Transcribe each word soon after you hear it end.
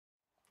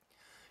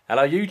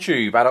Hello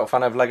YouTube, adult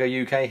fan of Lego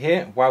UK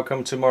here.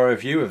 Welcome to my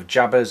review of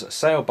Jabba's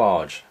sail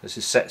barge. This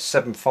is set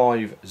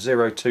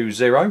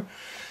 75020,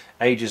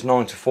 ages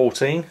 9 to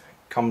 14.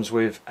 Comes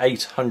with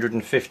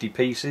 850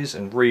 pieces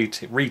and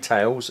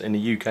retails in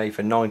the UK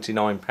for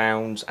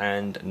 £99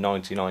 and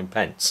 99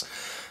 pence.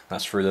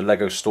 That's through the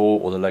Lego store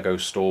or the Lego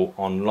store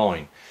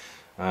online.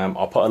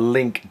 I'll put a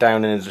link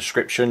down in the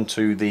description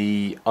to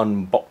the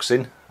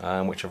unboxing,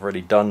 which I've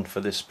already done for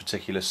this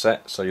particular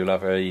set, so you'll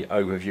have an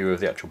overview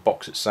of the actual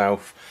box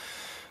itself,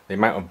 the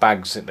amount of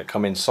bags that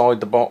come inside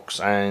the box,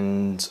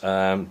 and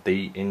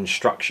the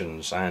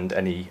instructions and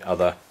any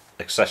other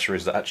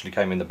accessories that actually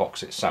came in the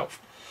box itself.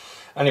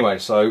 Anyway,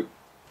 so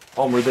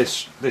on with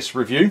this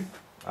review.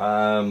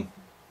 Right,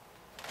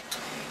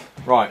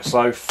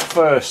 so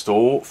first of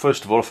all,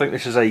 I think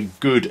this is a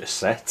good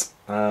set.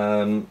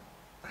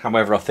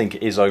 However, I think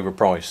it is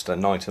overpriced at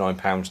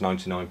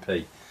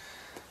 £99.99p.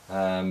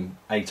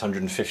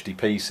 850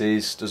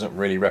 pieces doesn't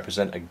really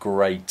represent a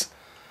great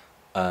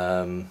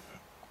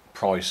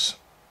price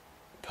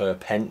per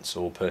pence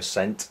or per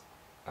cent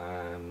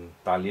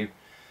value,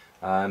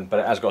 but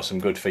it has got some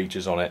good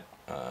features on it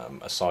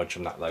aside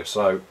from that though.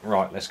 So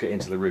right, let's get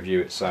into the review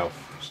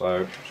itself. So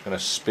I'm just going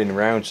to spin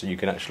around so you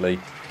can actually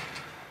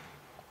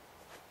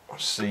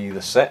see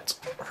the set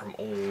from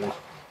all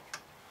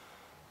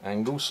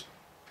angles.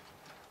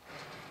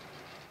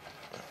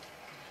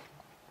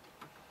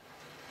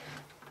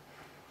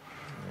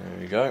 There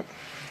we go.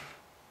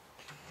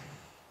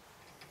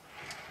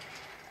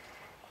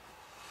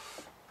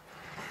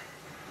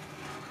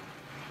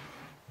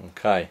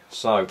 Okay,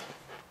 so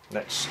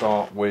let's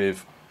start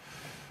with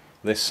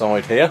this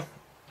side here.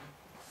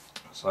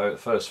 So the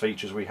first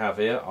features we have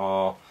here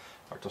are,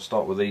 in fact I'll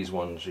start with these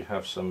ones. You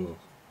have some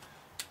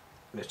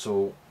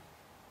little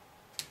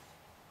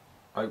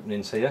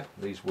openings here.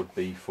 These would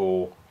be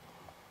for,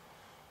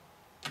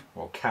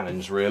 well,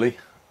 cannons really.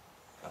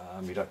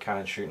 You'd have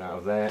cannons shooting out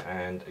of there,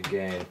 and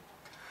again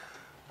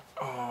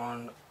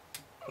on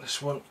this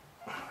one,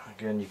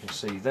 again you can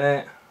see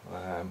there,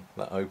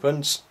 that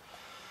opens.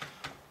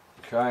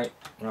 Okay, I'm going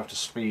to have to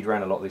speed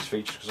around a lot of these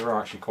features because there are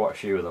actually quite a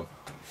few of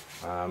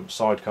them.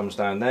 Side comes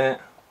down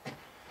there,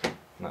 and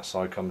that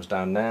side comes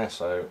down there,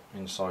 so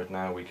inside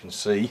now we can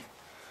see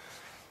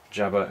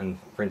Jabba and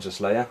Princess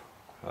Leia,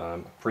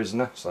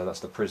 prisoner, so that's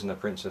the prisoner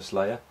Princess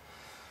Leia.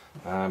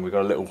 We've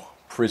got a little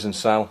prison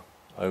cell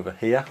over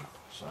here.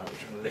 So I'm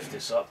just going to lift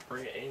this up,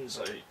 bring it in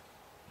so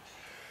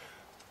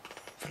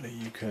hopefully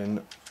you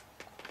can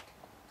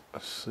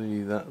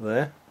see that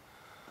there.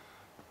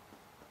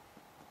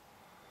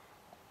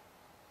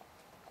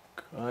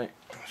 Okay,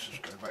 let's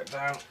just go back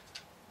down.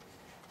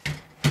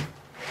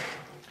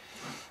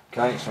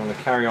 Okay, so I'm going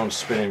to carry on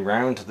spinning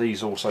round.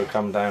 These also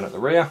come down at the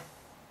rear.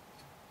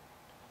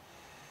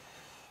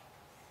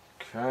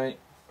 Okay.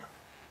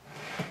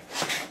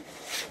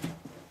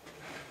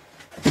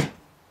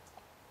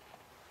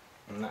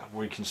 And that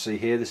we can see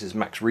here, this is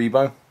Max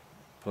Rebo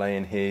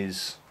playing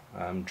his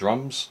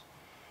drums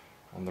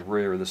on the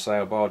rear of the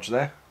sail barge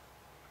there.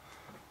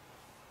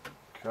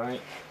 Okay,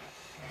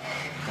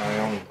 carry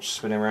on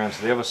spinning around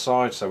to the other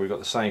side. So we've got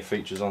the same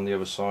features on the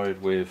other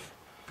side with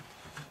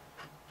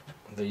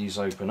these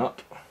open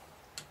up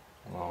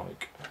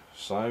like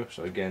so.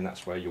 So again,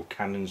 that's where your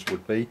cannons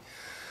would be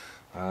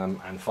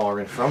and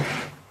firing from.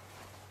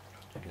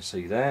 You can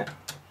see there.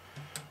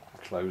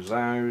 Close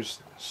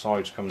those.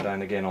 Sides come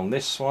down again on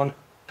this one,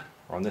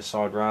 or on this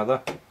side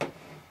rather.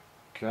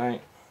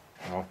 Okay,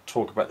 I'll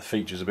talk about the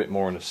features a bit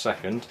more in a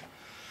second.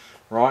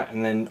 Right,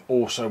 and then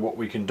also what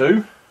we can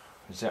do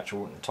is the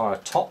actual entire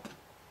top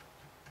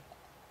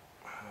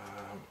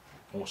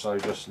also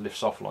just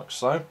lifts off like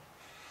so.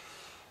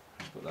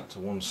 Let's put that to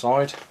one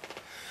side.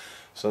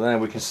 So there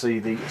we can see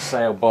the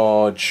sail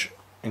barge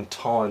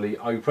entirely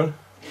open.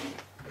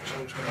 So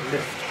I'm just going to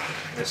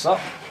lift this up.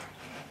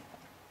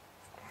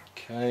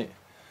 Okay,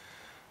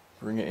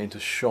 bring it into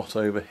shot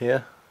over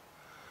here,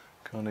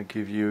 kind of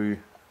give you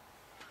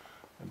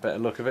a better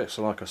look of it.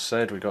 So like I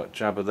said, we've got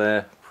Jabba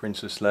there,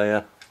 Princess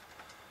Leia,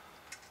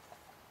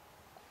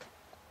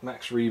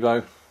 Max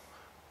Rebo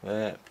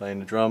there playing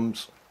the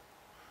drums.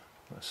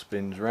 That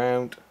spins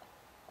round.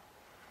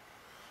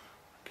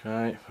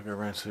 Okay, if I go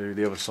around to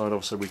the other side,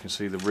 obviously we can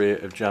see the rear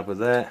of Jabba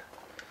there.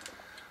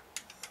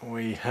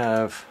 We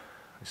have,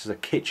 this is a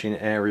kitchen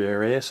area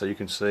here, so you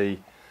can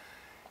see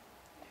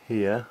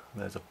here,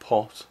 there's a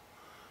pot.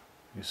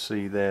 You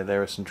see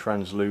there are some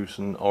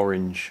translucent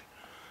orange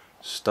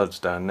studs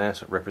down there,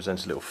 so it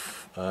represents a little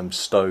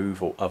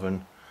stove or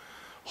oven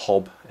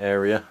hob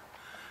area.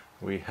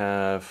 We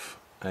have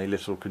a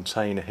little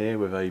container here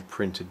with a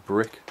printed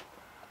brick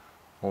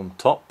on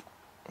top,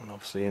 and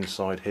obviously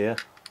inside here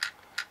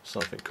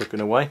something cooking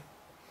away.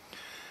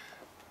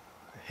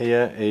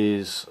 Here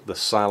is the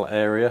sail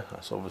area,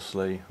 that's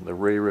obviously the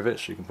rear of it,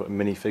 so you can put a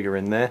minifigure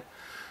in there.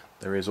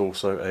 There is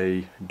also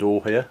a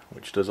door here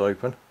which does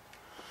open.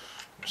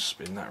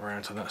 Spin that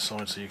around to that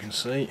side so you can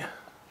see.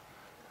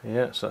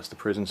 Yeah, so that's the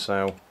prison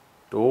cell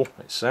door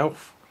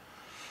itself.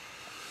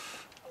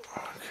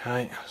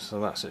 Okay,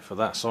 so that's it for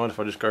that side. If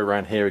I just go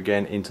around here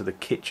again into the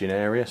kitchen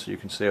area, so you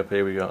can see up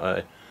here we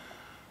got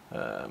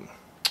a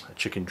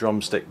chicken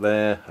drumstick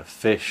there, a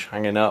fish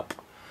hanging up.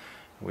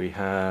 We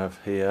have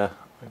here,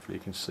 hopefully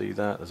you can see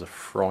that, there's a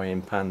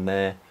frying pan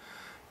there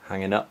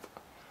hanging up.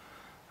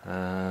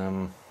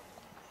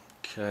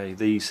 Okay,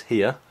 these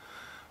here,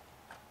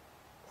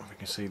 if you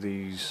can see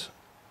these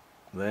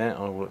there,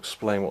 I will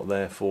explain what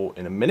they're for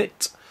in a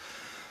minute.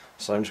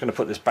 So I'm just going to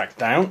put this back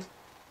down.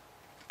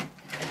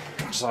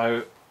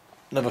 So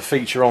another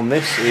feature on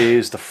this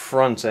is the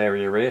front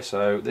area here,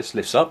 so this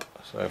lifts up.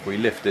 So if we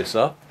lift this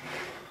up,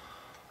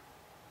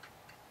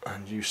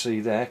 and you see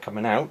there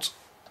coming out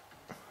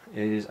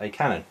is a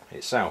cannon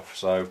itself.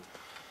 So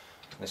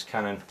this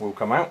cannon will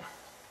come out,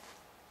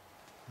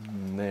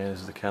 and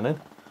there's the cannon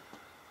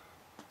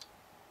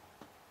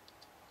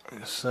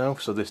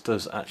itself. So this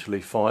does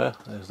actually fire.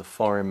 There's the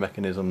firing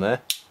mechanism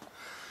there.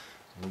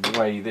 And the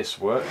way this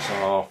works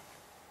are,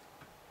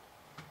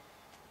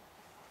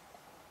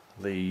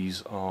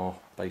 these are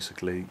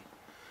basically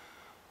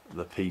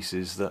the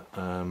pieces that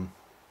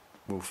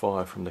will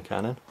fire from the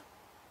cannon.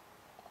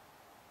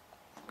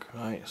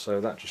 Okay, so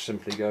that just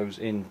simply goes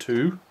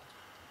into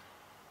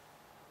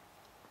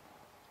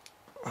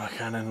a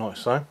cannon like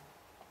so.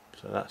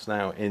 So that's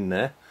now in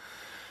there.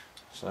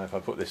 So if I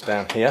put this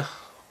down here,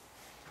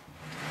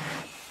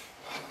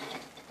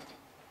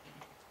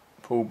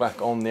 pull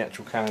back on the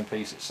actual cannon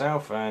piece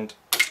itself and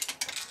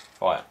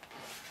fire.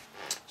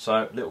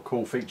 So little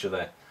cool feature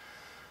there.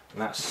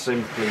 And that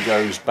simply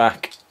goes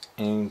back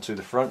into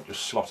the front,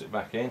 just slot it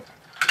back in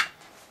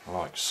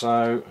like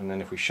so, and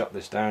then if we shut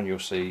this down you'll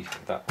see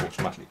that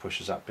automatically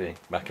pushes that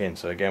back in.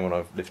 So again, when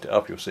I lift it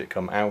up you'll see it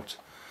come out,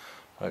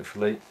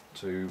 hopefully,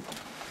 to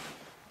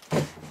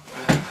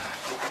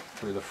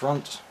through the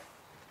front.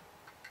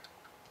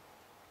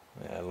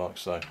 Yeah, like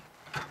so.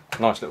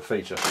 Nice little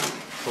feature,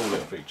 cool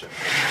little feature.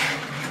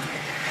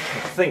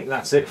 I think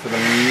that's it for the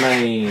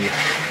main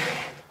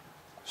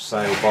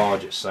sail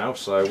barge itself.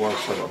 So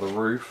once I've got the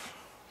roof,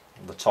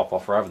 the top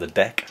off rather, the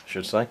deck I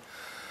should say,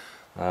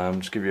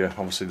 just give you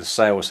obviously the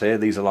sails here.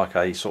 These are like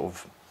a sort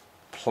of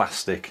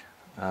plastic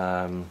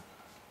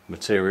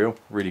material,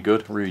 really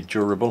good, really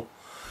durable.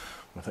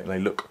 I think they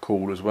look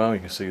cool as well, you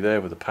can see there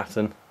with the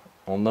pattern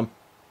on them.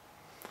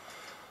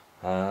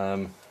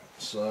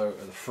 So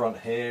at the front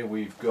here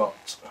we've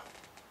got,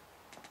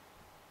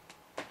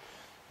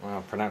 well,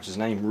 I'll pronounce his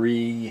name,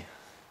 Riz.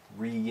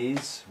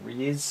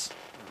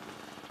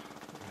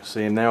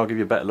 See him now. I'll give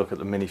you a better look at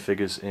the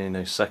minifigures in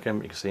a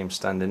second. You can see him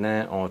standing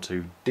there,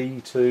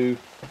 R2-D2.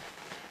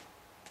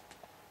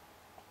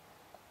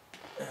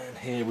 And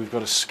here we've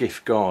got a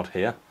skiff guard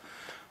here.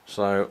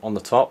 So on the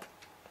top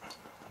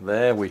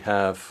there we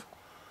have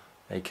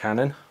a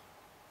cannon,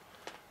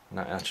 and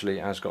that actually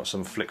has got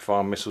some flick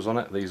fire missiles on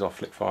it. These are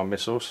flick fire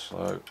missiles,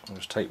 so I'll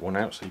just take one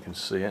out so you can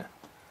see it.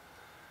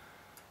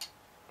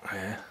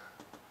 There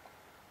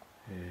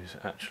is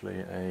actually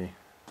a,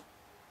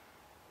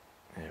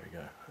 there we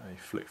go, a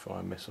flick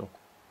fire missile.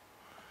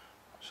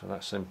 So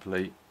that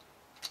simply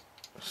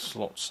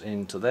slots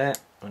into there,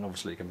 and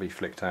obviously it can be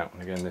flicked out,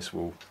 and again this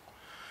will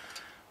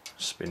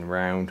spin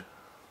round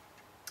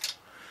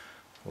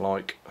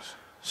like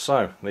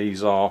so.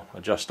 These are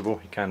adjustable,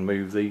 you can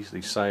move these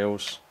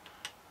sails,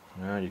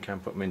 you can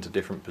put them into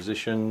different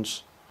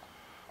positions,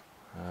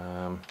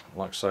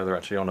 like so. They're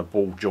actually on a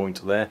ball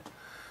joint there,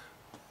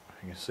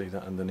 you can see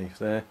that underneath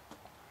there.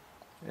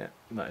 Yeah,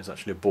 that is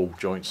actually a ball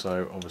joint,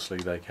 so obviously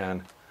they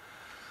can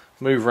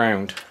move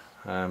round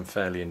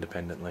fairly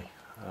independently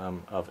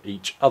of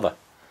each other.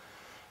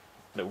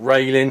 The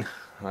railing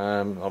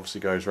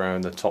obviously goes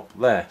around the top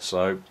there,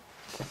 so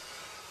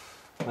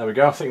there we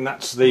go. I think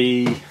that's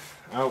the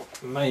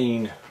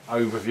main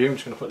overview. I'm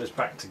just going to put this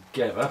back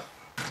together.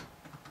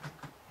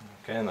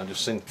 Okay, and that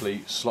just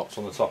simply slots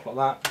on the top like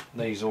that.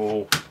 These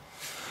all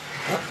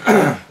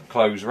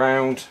close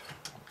round,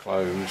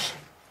 close,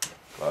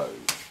 close,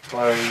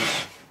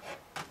 close.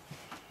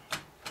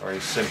 Very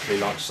simply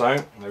like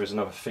so. There is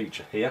another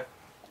feature here.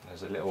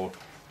 There's a little,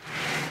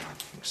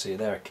 you can see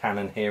there, a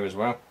cannon here as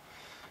well.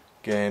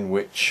 Again,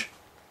 which,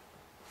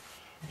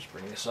 let's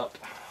bring this up.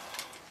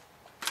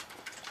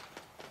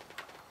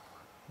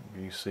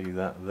 You see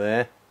that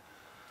there.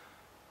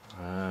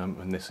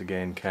 And this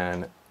again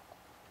can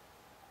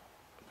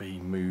be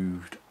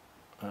moved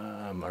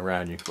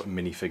around. You can put a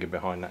minifigure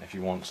behind that if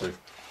you want to.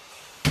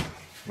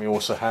 We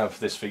also have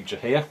this feature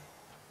here,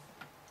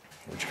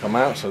 which come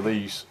out. So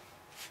these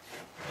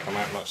come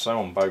out like so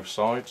on both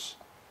sides.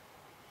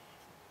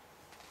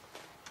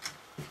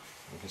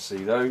 You can see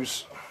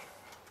those.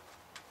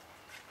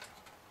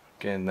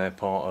 Again, they're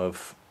part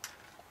of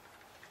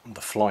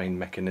the flying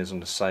mechanism,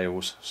 the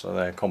sails, so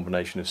they're a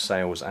combination of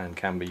sails and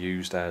can be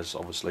used as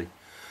obviously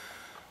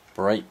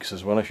brakes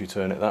as well if you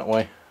turn it that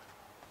way.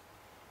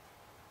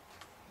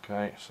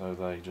 Okay, so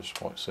they just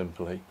quite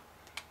simply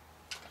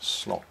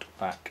slot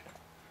back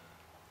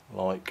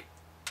like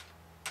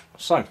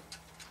so.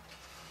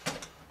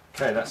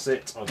 Okay, that's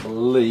it, I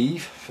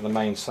believe, for the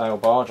main sail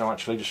barge. I'll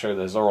actually just show you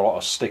there's a lot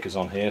of stickers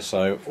on here,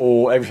 so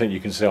everything you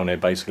can see on here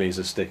basically is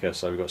a sticker.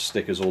 So we've got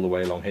stickers all the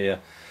way along here.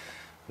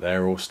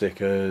 They're all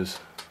stickers,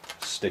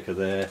 sticker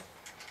there.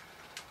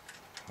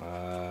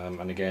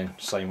 And again,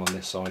 same on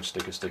this side,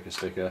 sticker, sticker,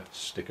 sticker,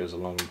 stickers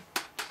along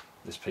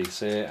this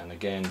piece here, and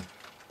again,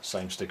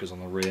 same stickers on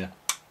the rear.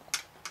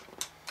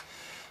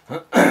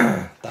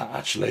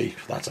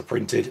 That's a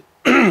printed,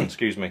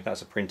 excuse me,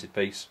 that's a printed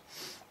piece.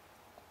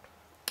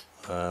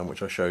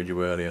 Which I showed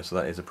you earlier, so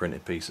that is a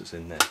printed piece that's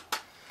in there.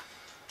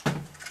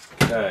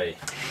 Okay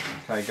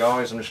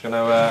guys, I'm just going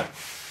to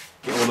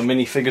get all the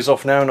minifigures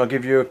off now, and I'll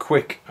give you a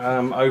quick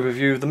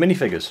overview of the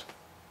minifigures.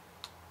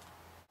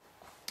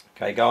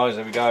 Okay guys,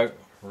 there we go,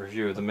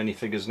 review of the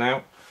minifigures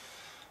now.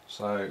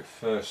 So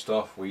first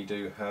off we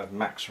do have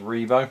Max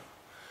Rebo,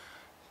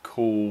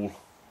 cool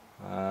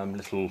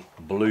little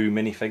blue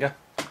minifigure.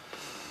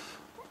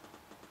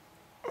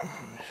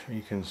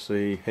 You can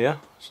see here,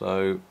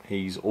 so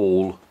he's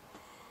all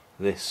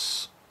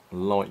this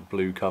light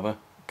blue colour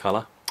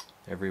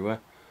everywhere.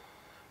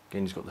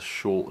 Again, he's got the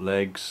short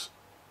legs,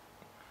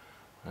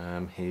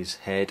 his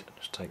head,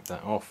 just take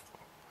that off.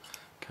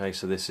 Okay,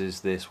 so this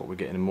is what we're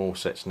getting in more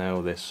sets now,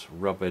 this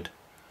rubbered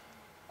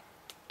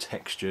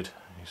textured,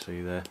 you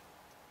see there,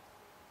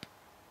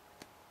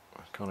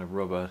 kind of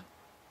rubber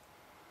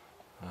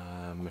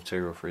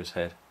material for his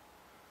head.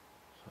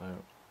 So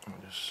it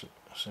just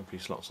simply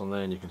slots on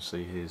there and you can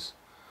see his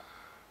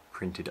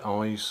printed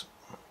eyes.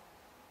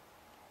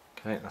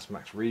 Okay, that's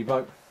Max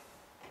Rebo.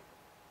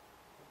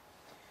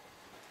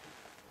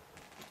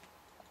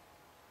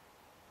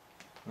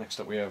 Next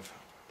up we have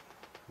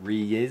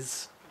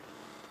Reyiz.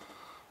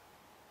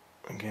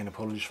 Again,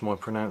 apologies for my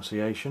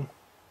pronunciation.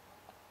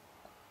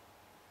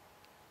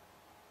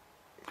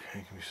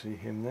 Okay, can we see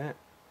him there?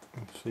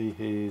 You can see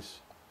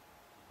his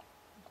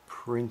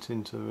print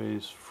into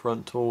his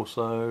front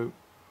torso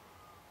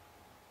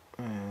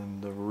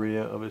and the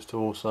rear of his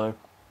torso.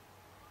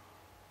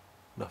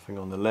 Nothing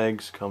on the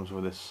legs, comes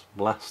with this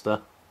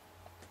blaster.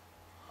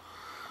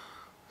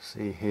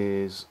 See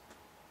his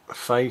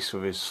face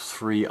with his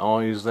 3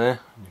 eyes there.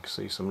 You can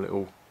see some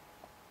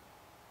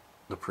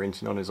the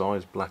printing on his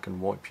eyes, black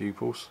and white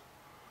pupils.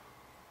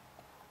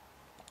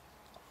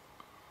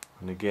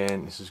 And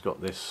again, this has got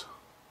this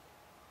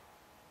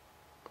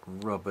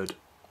rubbered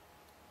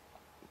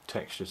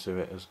texture to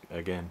it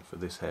again for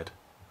this head.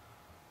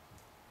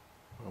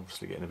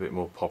 Obviously getting a bit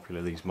more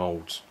popular, these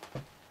moulds.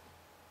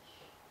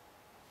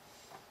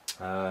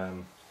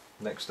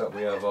 Next up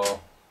we have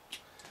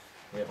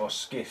our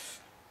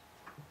skiff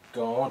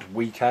guard,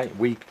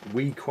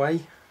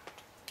 Weequay.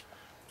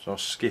 It's our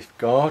skiff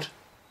guard.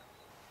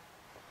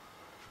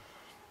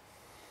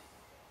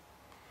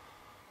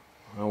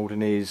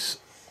 Holding his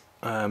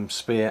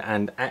spear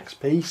and axe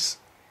piece.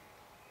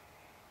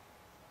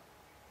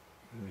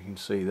 You can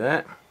see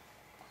that.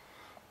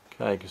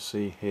 Okay, you can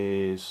see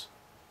his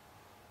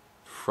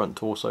front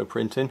torso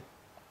printing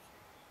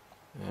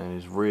and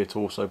his rear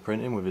torso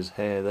printing with his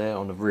hair there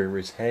on the rear of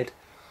his head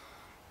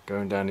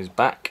going down his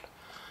back.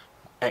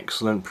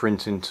 Excellent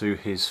printing to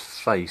his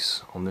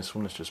face on this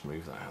one. Let's just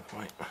move that out of the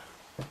way.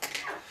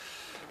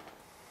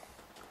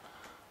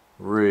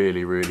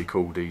 Really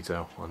cool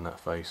detail on that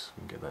face.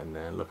 You can get that in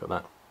there, look at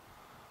that.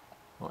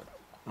 Like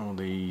all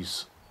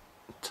these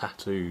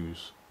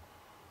tattoos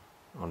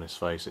on his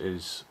face. It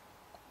is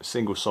a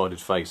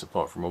single-sided face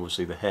apart from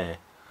obviously the hair.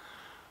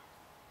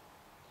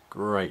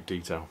 Great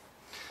detail.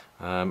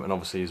 And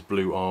obviously his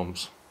blue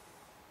arms.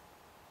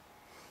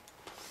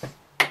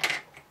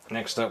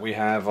 Next up we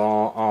have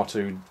our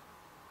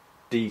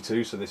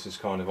R2-D2, so this is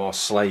kind of our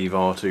slave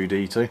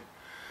R2-D2,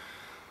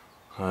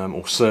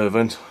 or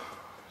servant.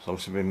 It's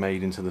obviously been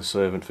made into the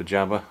servant for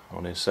Jabba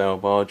on his sail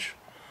barge.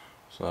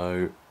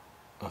 So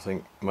I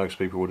think most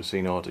people would have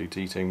seen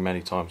R2-D2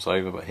 many times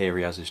over, but here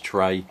he has his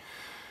tray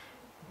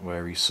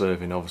where he's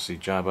serving obviously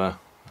Jabba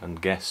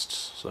and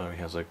guests. So he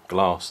has a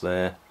glass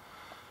there,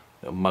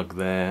 a mug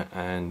there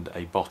and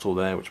a bottle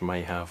there which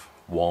may have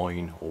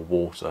wine or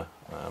water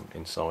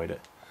inside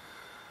it.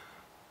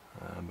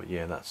 But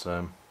yeah, that's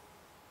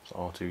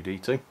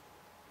R2-D2.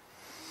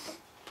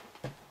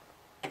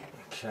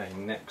 Okay,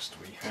 next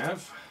we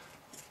have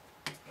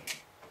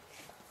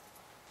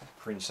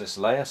Princess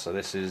Leia. So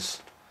this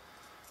is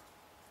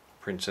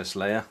Princess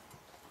Leia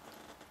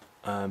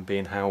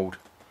being held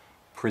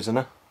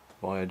prisoner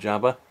by a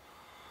Jabba.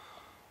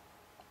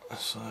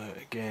 So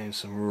again,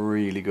 some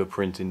really good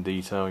printing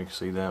detail. You can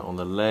see that on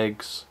the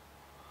legs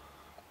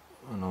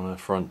and on the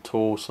front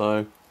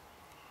torso.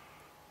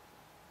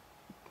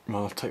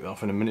 I'll take that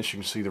off in a minute so you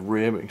can see the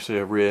rear, but you can see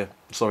the rear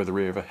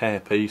of a hair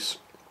piece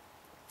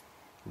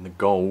and the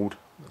gold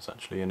that's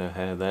actually in her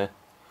hair there.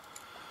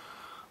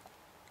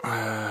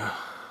 Her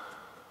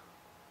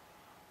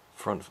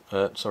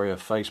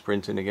face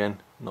printing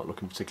again, not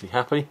looking particularly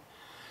happy.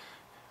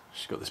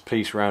 She's got this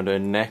piece around her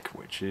neck,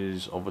 which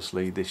is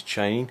obviously this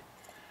chain,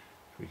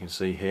 we can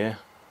see here,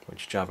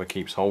 which Jabba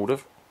keeps hold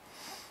of.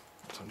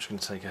 So I'm just going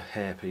to take a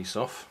hair piece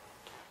off.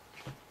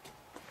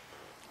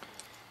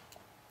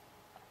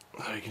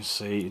 There you can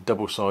see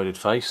double-sided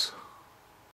face.